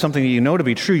 Hope is something that you know to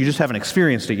be true, you just haven't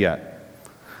experienced it yet.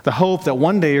 The hope that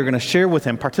one day you're going to share with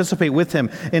him, participate with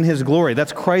him in his glory.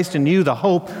 That's Christ in you, the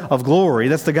hope of glory.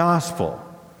 That's the gospel.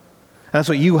 And that's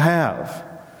what you have.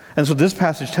 And so this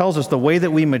passage tells us the way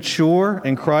that we mature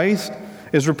in Christ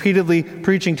is repeatedly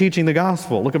preaching, teaching the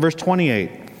gospel. Look at verse 28.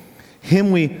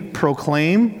 Him we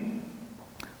proclaim,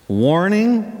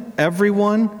 warning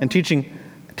everyone and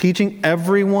teaching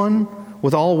everyone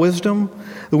with all wisdom,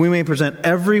 that we may present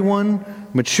everyone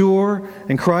mature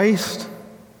in Christ.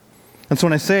 And so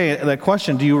when I say that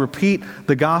question, do you repeat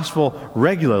the gospel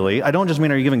regularly? I don't just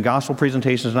mean are you giving gospel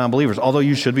presentations to non-believers, although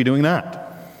you should be doing that.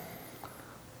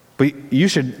 But you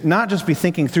should not just be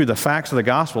thinking through the facts of the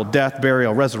gospel, death,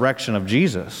 burial, resurrection of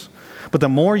Jesus. But the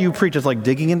more you preach, it's like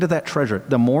digging into that treasure.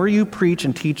 The more you preach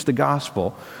and teach the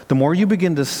gospel, the more you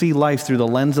begin to see life through the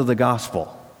lens of the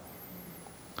gospel.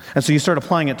 And so you start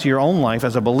applying it to your own life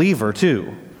as a believer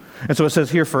too. And so it says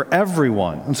here for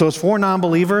everyone. And so it's for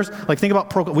non-believers. Like think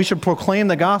about, we should proclaim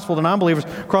the gospel to non-believers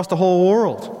across the whole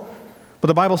world. But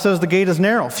the Bible says the gate is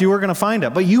narrow. Few are going to find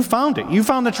it. But you found it. You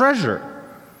found the treasure.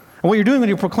 And what you're doing when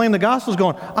you proclaim the gospel is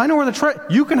going, I know where the treasure,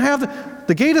 you can have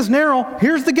the gate is narrow.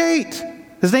 Here's the gate.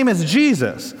 His name is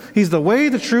Jesus. He's the way,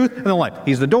 the truth, and the life.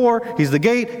 He's the door, he's the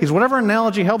gate, he's whatever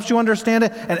analogy helps you understand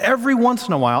it. And every once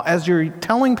in a while, as you're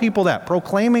telling people that,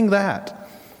 proclaiming that,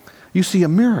 you see a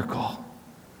miracle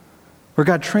where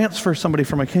God transfers somebody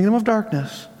from a kingdom of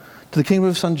darkness to the kingdom of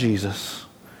his son Jesus.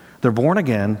 They're born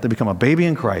again, they become a baby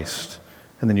in Christ,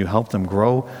 and then you help them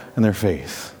grow in their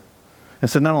faith. It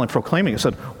said not only proclaiming, it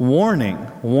said warning.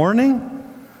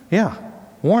 Warning? Yeah.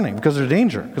 Warning, because there's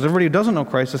danger. Because everybody who doesn't know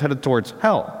Christ is headed towards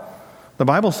hell. The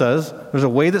Bible says there's a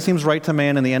way that seems right to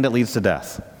man, in the end it leads to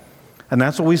death. And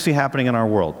that's what we see happening in our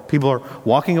world. People are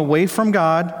walking away from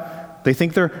God. They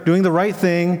think they're doing the right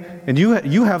thing, and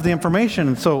you have the information.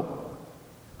 And so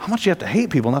how much do you have to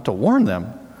hate people not to warn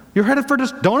them? You're headed for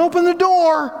just, don't open the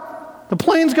door. The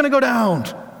plane's going to go down.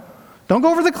 Don't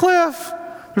go over the cliff.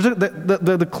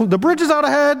 The bridge is out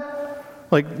ahead.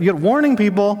 Like, you get warning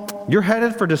people, you're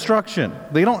headed for destruction.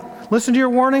 They don't listen to your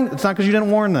warning, it's not because you didn't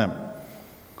warn them.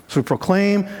 So we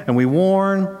proclaim, and we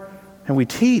warn, and we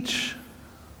teach.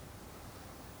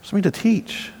 Something to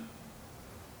teach.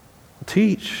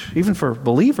 Teach, even for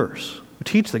believers. We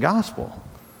teach the gospel.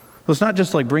 So it's not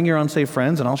just like bring your unsaved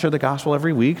friends, and I'll share the gospel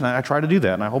every week, and I try to do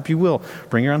that, and I hope you will.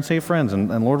 Bring your unsaved friends,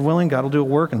 and Lord willing, God will do a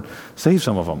work and save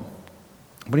some of them.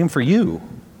 But even for you,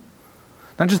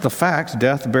 not just the facts,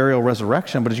 death, burial,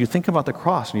 resurrection, but as you think about the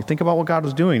cross, and you think about what God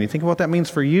was doing, and you think about what that means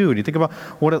for you, and you think about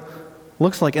what it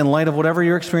looks like in light of whatever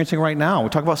you're experiencing right now. We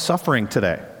talk about suffering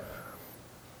today.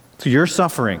 So you're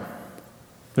suffering.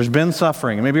 There's been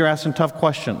suffering, and maybe you're asking tough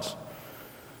questions.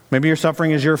 Maybe your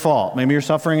suffering is your fault. Maybe your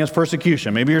suffering is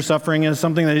persecution. Maybe your suffering is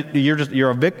something that you're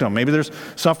a victim. Maybe there's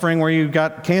suffering where you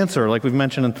got cancer, like we've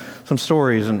mentioned in some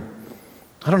stories, and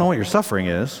I don't know what your suffering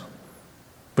is.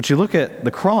 But you look at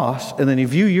the cross, and then you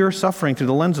view your suffering through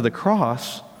the lens of the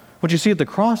cross. What you see at the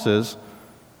cross is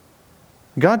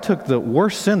God took the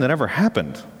worst sin that ever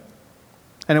happened,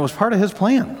 and it was part of his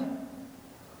plan.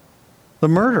 The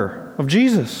murder of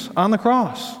Jesus on the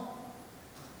cross.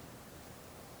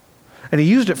 And he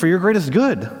used it for your greatest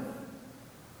good.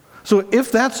 So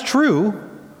if that's true,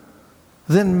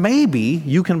 then maybe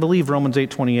you can believe Romans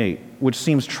 8:28, which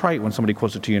seems trite when somebody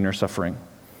quotes it to you in your suffering.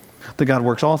 That God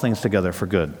works all things together for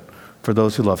good, for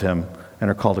those who love him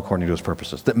and are called according to his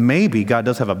purposes. That maybe God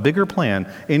does have a bigger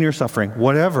plan in your suffering,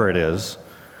 whatever it is,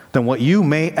 than what you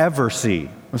may ever see.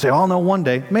 And say, oh no, one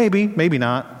day, maybe, maybe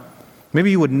not.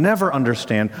 Maybe you would never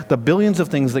understand the billions of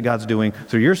things that God's doing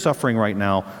through your suffering right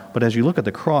now, but as you look at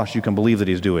the cross, you can believe that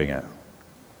he's doing it.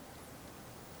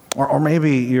 Or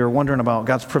maybe you're wondering about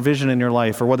God's provision in your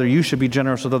life, or whether you should be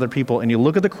generous with other people, and you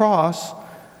look at the cross,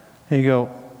 and you go,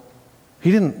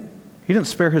 He didn't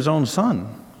spare his own son,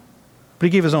 but he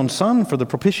gave his own son for the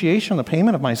propitiation, the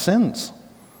payment of my sins.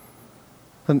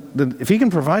 Then if he can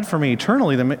provide for me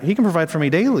eternally, then he can provide for me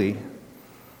daily.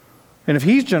 And if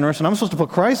he's generous and I'm supposed to put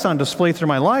Christ on display through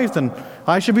my life, then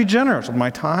I should be generous with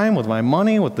my time, with my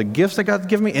money, with the gifts that God's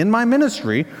given me in my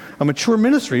ministry. A mature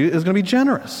ministry is going to be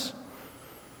generous.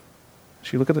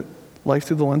 So you look at life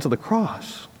through the lens of the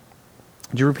cross.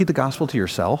 Do you repeat the gospel to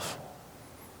yourself?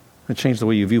 It changed the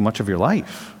way you view much of your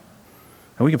life.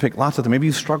 And we can pick lots of them. Maybe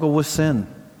you struggle with sin.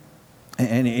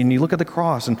 And you look at the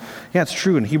cross, and yeah, it's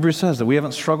true. And Hebrews says that we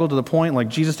haven't struggled to the point like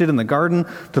Jesus did in the garden,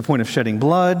 to the point of shedding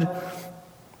blood.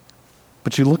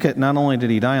 But you look at, not only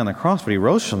did he die on the cross, but he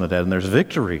rose from the dead, and there's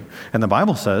victory. And the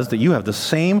Bible says that you have the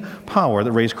same power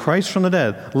that raised Christ from the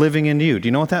dead living in you. Do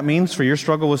you know what that means for your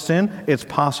struggle with sin? It's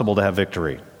possible to have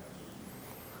victory.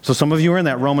 So some of you are in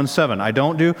that Romans 7. I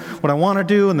don't do what I want to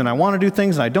do, and then I want to do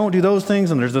things, and I don't do those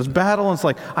things, and there's this battle, and it's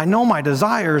like, I know my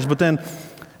desires, but then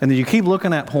you keep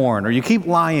looking at porn, or you keep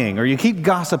lying, or you keep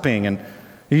gossiping, and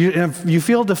you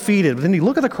feel defeated. But then you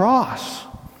look at the cross.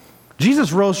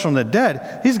 Jesus rose from the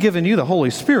dead. He's given you the Holy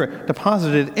Spirit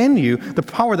deposited in you, the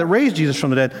power that raised Jesus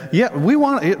from the dead. Yeah, we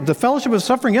want the fellowship of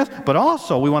suffering, yes, but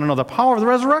also we want to know the power of the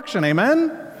resurrection.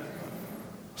 Amen?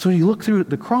 So you look through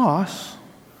the cross.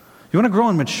 You want to grow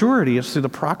in maturity. It's through the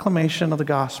proclamation of the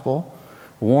gospel,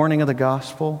 warning of the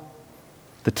gospel,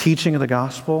 the teaching of the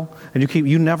gospel, and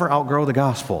you never outgrow the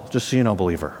gospel, just so you know,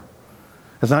 believer.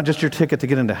 It's not just your ticket to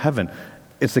get into heaven.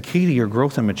 It's the key to your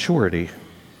growth and maturity.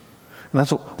 And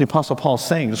that's what the Apostle Paul's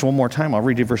saying. Just one more time, I'll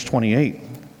read you verse 28.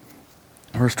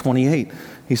 Verse 28,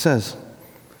 he says,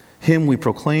 Him we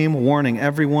proclaim, warning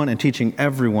everyone and teaching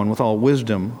everyone with all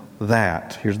wisdom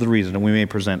that, here's the reason, and we may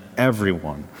present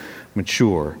everyone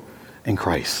mature in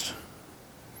Christ.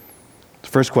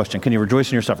 First question, can you rejoice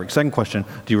in your suffering? Second question,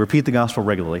 do you repeat the gospel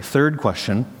regularly? Third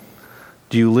question,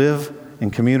 do you live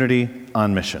in community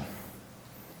on mission?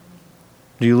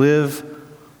 Do you live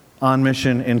on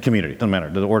mission in community? Doesn't matter.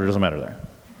 The order doesn't matter there.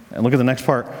 And look at the next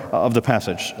part of the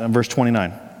passage, verse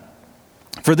 29.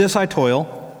 For this I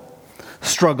toil,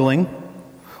 struggling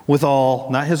with all,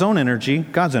 not his own energy,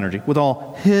 God's energy, with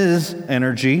all his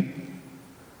energy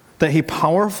that he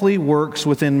powerfully works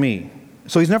within me.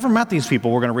 So he's never met these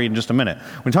people, we're going to read in just a minute.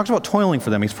 When he talks about toiling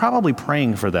for them, he's probably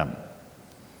praying for them.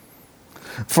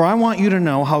 For I want you to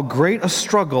know how great a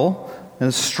struggle,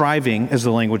 and striving is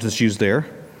the language that's used there,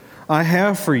 I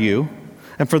have for you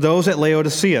and for those at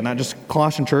Laodicea, not just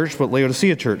Colossian church, but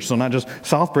Laodicea church. So not just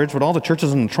Southbridge, but all the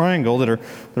churches in the triangle that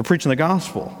are preaching the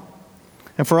gospel.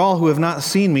 And for all who have not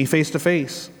seen me face to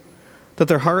face, that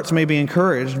their hearts may be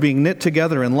encouraged, being knit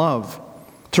together in love,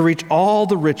 to reach all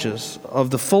the riches of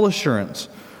the full assurance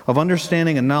of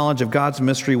understanding and knowledge of God's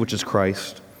mystery, which is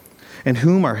Christ, in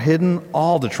whom are hidden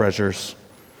all the treasures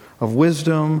of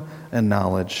wisdom and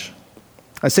knowledge.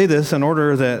 I say this in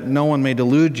order that no one may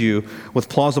delude you with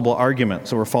plausible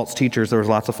arguments. There were false teachers. There was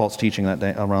lots of false teaching that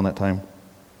day, around that time.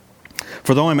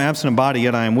 For though I am absent in body,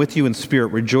 yet I am with you in spirit,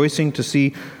 rejoicing to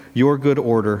see your good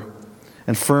order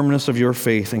and firmness of your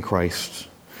faith in Christ.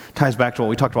 Ties back to what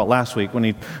we talked about last week when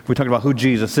we talked about who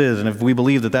Jesus is. And if we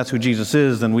believe that that's who Jesus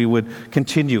is, then we would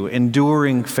continue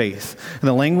enduring faith. And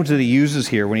the language that he uses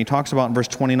here when he talks about in verse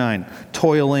 29,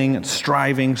 toiling and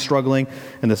striving, struggling,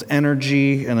 and this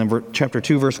energy, and then chapter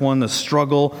 2, verse 1, the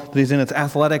struggle that he's in, it's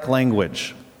athletic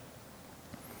language.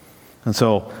 And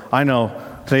so I know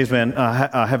today's been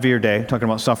a heavier day, talking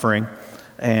about suffering.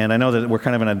 And I know that we're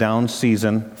kind of in a down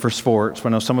season for sports. But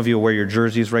I know some of you wear your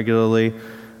jerseys regularly.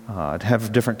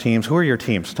 Have different teams. Who are your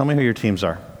teams? Tell me who your teams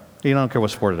are. You don't care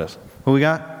what sport it is. Who we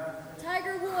got?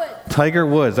 Tiger Woods. Tiger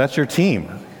Woods. That's your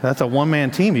team. That's a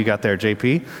one-man team you got there,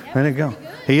 JP. Yeah, there you go.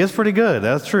 He is pretty good.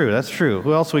 That's true. That's true.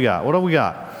 Who else we got? What do we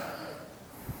got?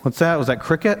 What's that? Was that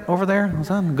cricket over there? Was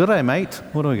that good day, mate?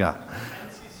 What do we got?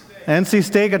 NC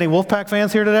State. Got any Wolfpack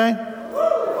fans here today?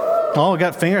 Oh, we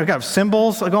got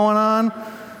cymbals going on.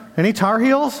 Any Tar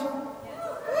Heels?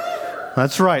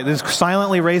 That's right. They're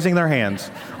silently raising their hands.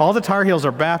 All the Tar Heels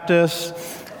are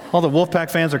Baptists. All the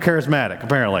Wolfpack fans are charismatic,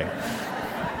 apparently.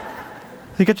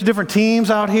 You get your different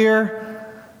teams out here.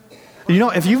 You know,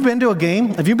 if you've been to a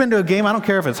game, I don't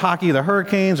care if it's hockey, the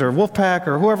Hurricanes, or Wolfpack,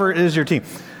 or whoever it is your team.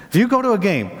 If you go to a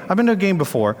game, I've been to a game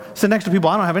before, sit next to people,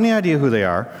 I don't have any idea who they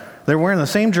are. They're wearing the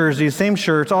same jerseys, same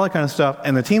shirts, all that kind of stuff,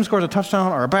 and the team scores a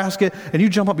touchdown or a basket, and you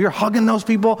jump up, you're hugging those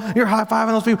people, you're high-fiving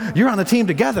those people, you're on the team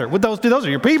together with those are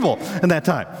your people in that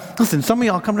time. Listen, some of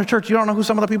y'all come to church, you don't know who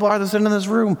some of the people are that sit in this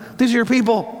room. These are your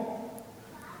people.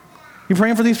 You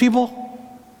praying for these people?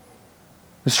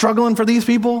 You're struggling for these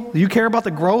people? Do you care about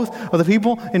the growth of the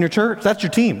people in your church? That's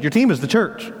your team. Your team is the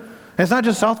church. And it's not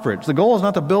just Southbridge. The goal is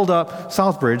not to build up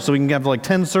Southbridge so we can have like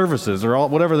 10 services or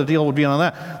whatever the deal would be on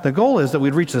that. The goal is that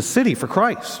we'd reach the city for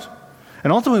Christ.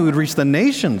 And ultimately we'd reach the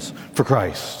nations for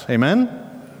Christ. Amen?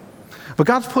 But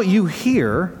God's put you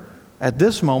here at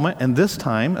this moment and this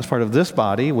time as part of this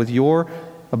body with your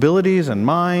abilities and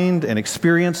mind and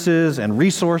experiences and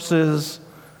resources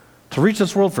to reach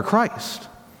this world for Christ.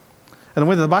 And the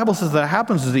way that the Bible says that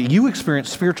happens is that you experience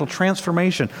spiritual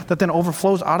transformation that then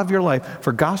overflows out of your life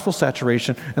for gospel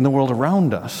saturation in the world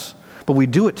around us. But we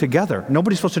do it together.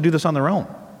 Nobody's supposed to do this on their own.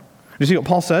 You see what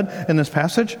Paul said in this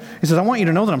passage? He says, I want you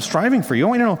to know that I'm striving for you. I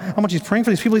want you to know how much he's praying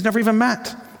for these people he's never even met.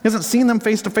 He hasn't seen them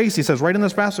face to face, he says, right in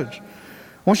this passage.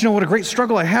 I want you to know what a great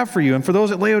struggle I have for you and for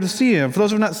those at Laodicea and for those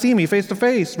who have not seen me face to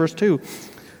face. Verse 2,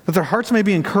 that their hearts may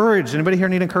be encouraged. Anybody here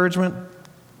need encouragement?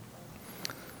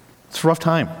 It's a rough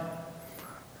time.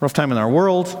 Rough time in our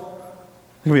world.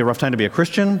 It can be a rough time to be a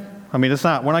Christian. I mean, we're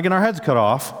not getting our heads cut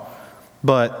off,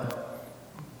 but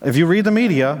if you read the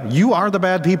media, you are the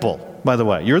bad people. By the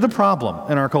way, you're the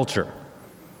problem in our culture.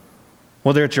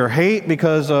 Whether it's your hate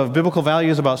because of biblical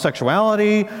values about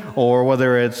sexuality, or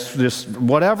whether it's just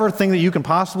whatever thing that you can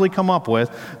possibly come up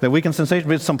with that we can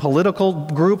sensationalize, it's some political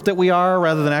group that we are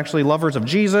rather than actually lovers of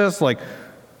Jesus, like,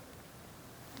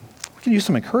 we can use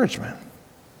some encouragement.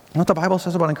 You know what the Bible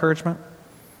says about encouragement?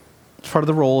 It's part of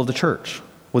the role of the church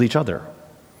with each other.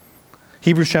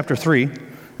 Hebrews chapter 3 and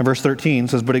verse 13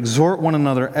 says, but exhort one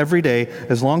another every day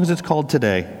as long as it's called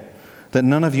today, that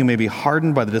none of you may be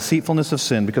hardened by the deceitfulness of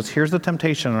sin. Because here's the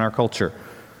temptation in our culture,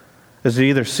 is to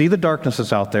either see the darkness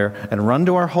that's out there and run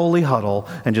to our holy huddle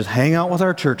and just hang out with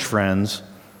our church friends,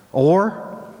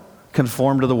 or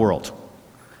conform to the world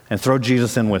and throw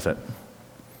Jesus in with it.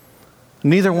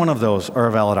 Neither one of those are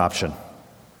a valid option.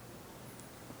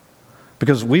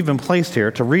 Because we've been placed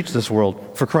here to reach this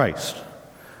world for Christ.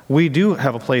 We do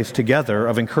have a place together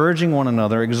of encouraging one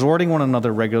another, exhorting one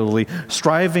another regularly,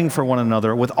 striving for one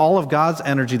another with all of God's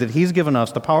energy that he's given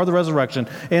us, the power of the resurrection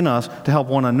in us, to help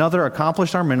one another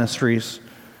accomplish our ministries,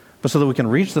 but so that we can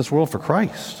reach this world for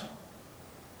Christ.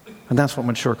 And that's what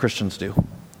mature Christians do.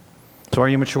 So are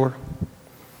you mature?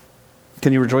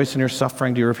 Can you rejoice in your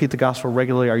suffering? Do you repeat the gospel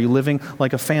regularly? Are you living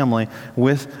like a family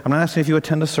with, I'm not asking if you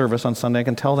attend a service on Sunday. I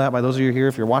can tell that by those of you here.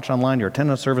 If you're watching online, you're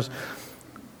attending a service.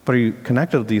 But are you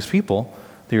connected with these people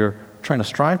that you're trying to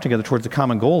strive together towards a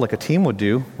common goal like a team would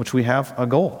do, which we have a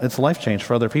goal. It's life change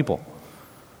for other people.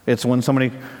 It's when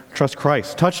somebody trusts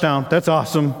Christ. Touchdown, that's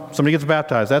awesome. Somebody gets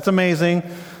baptized, that's amazing.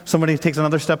 Somebody takes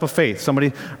another step of faith.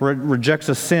 Somebody rejects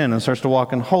a sin and starts to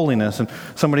walk in holiness. And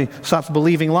somebody stops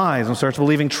believing lies and starts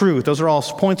believing truth. Those are all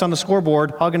points on the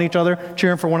scoreboard, hugging each other,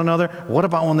 cheering for one another. What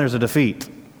about when there's a defeat?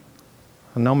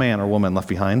 No man or woman left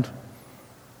behind.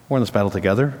 We're in this battle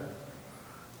together.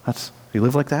 You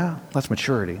live like that? That's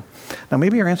maturity. Now,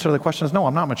 maybe your answer to the question is, no,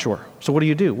 I'm not mature. So what do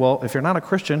you do? Well, if you're not a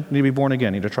Christian, you need to be born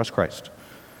again. You need to trust Christ.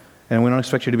 And we don't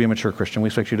expect you to be a mature Christian. We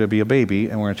expect you to be a baby,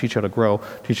 and we're going to teach you how to grow,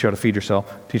 teach you how to feed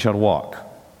yourself, teach you how to walk.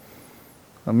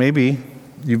 Now, maybe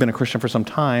you've been a Christian for some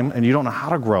time, and you don't know how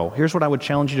to grow. Here's what I would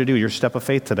challenge you to do, your step of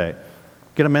faith today.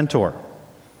 Get a mentor.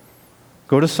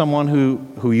 Go to someone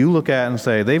who you look at and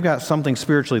say, they've got something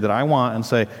spiritually that I want, and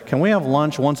say, can we have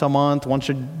lunch once a month, once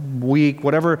a week,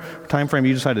 whatever time frame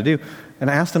you decide to do, and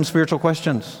ask them spiritual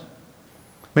questions.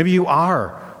 Maybe you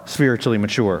are spiritually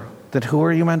mature. Then who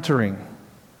are you mentoring?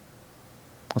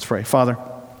 Let's pray. Father,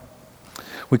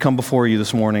 we come before you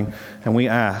this morning, and we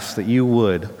ask that you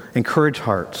would encourage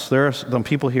hearts. There are some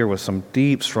people here with some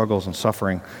deep struggles and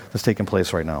suffering that's taking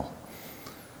place right now.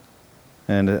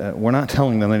 And we're not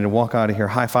telling them they need to walk out of here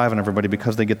high-fiving everybody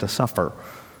because they get to suffer.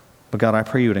 But God, I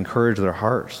pray you would encourage their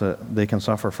hearts that they can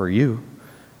suffer for you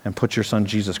and put your Son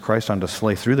Jesus Christ on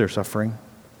display through their suffering.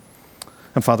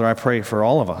 And Father, I pray for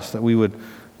all of us that we would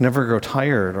never grow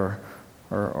tired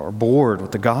or bored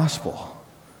with the gospel.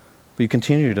 But you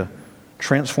continue to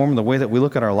transform the way that we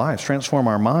look at our lives, transform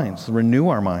our minds, renew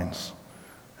our minds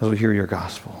as we hear your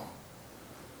gospel.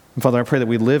 And Father, I pray that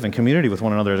we live in community with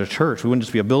one another as a church. We wouldn't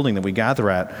just be a building that we gather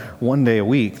at one day a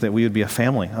week, that we would be a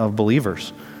family of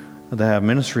believers that have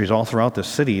ministries all throughout the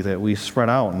city, that we spread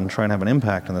out and try and have an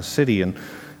impact in the city. And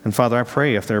Father, I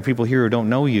pray if there are people here who don't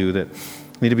know you that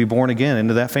need to be born again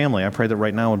into that family, I pray that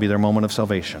right now would be their moment of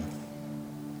salvation.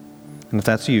 And if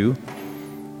that's you,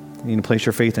 you need to place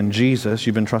your faith in Jesus.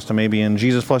 You've been trusting maybe in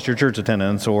Jesus plus your church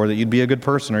attendance, or that you'd be a good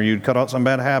person, or you'd cut out some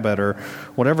bad habit, or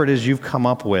whatever it is you've come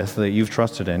up with that you've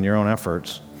trusted in your own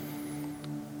efforts,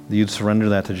 that you'd surrender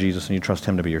that to Jesus and you trust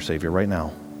him to be your Savior right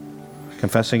now.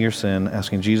 Confessing your sin,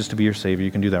 asking Jesus to be your Savior.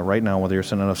 You can do that right now, whether you're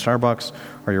sitting at a Starbucks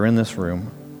or you're in this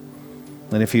room.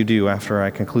 And if you do, after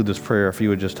I conclude this prayer, if you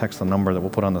would just text the number that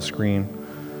we'll put on the screen,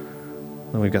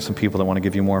 then we've got some people that want to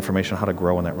give you more information on how to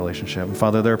grow in that relationship. And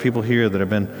Father, there are people here that have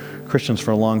been Christians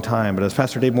for a long time, but as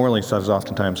Pastor Dave Morley says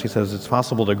oftentimes, he says it's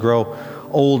possible to grow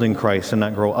old in Christ and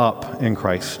not grow up in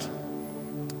Christ.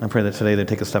 I pray that today they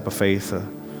take a step of faith,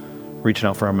 reaching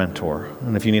out for a mentor.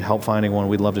 And if you need help finding one,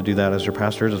 we'd love to do that as your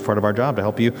pastors. It's part of our job to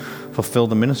help you fulfill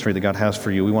the ministry that God has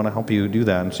for you. We want to help you do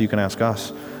that, and so you can ask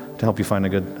us to help you find a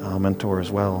good mentor as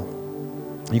well.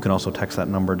 You can also text that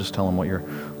number, just tell them what you're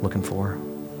looking for.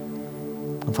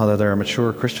 And Father, there are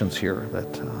mature Christians here that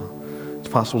it's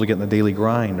possible to get in the daily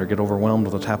grind or get overwhelmed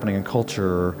with what's happening in culture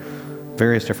or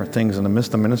various different things and to miss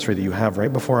the ministry that you have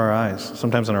right before our eyes,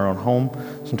 sometimes in our own home,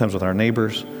 sometimes with our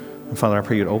neighbors. And Father, I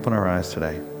pray you'd open our eyes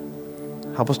today.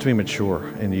 Help us to be mature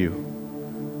in you.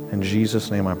 In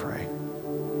Jesus' name I pray.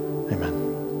 Amen.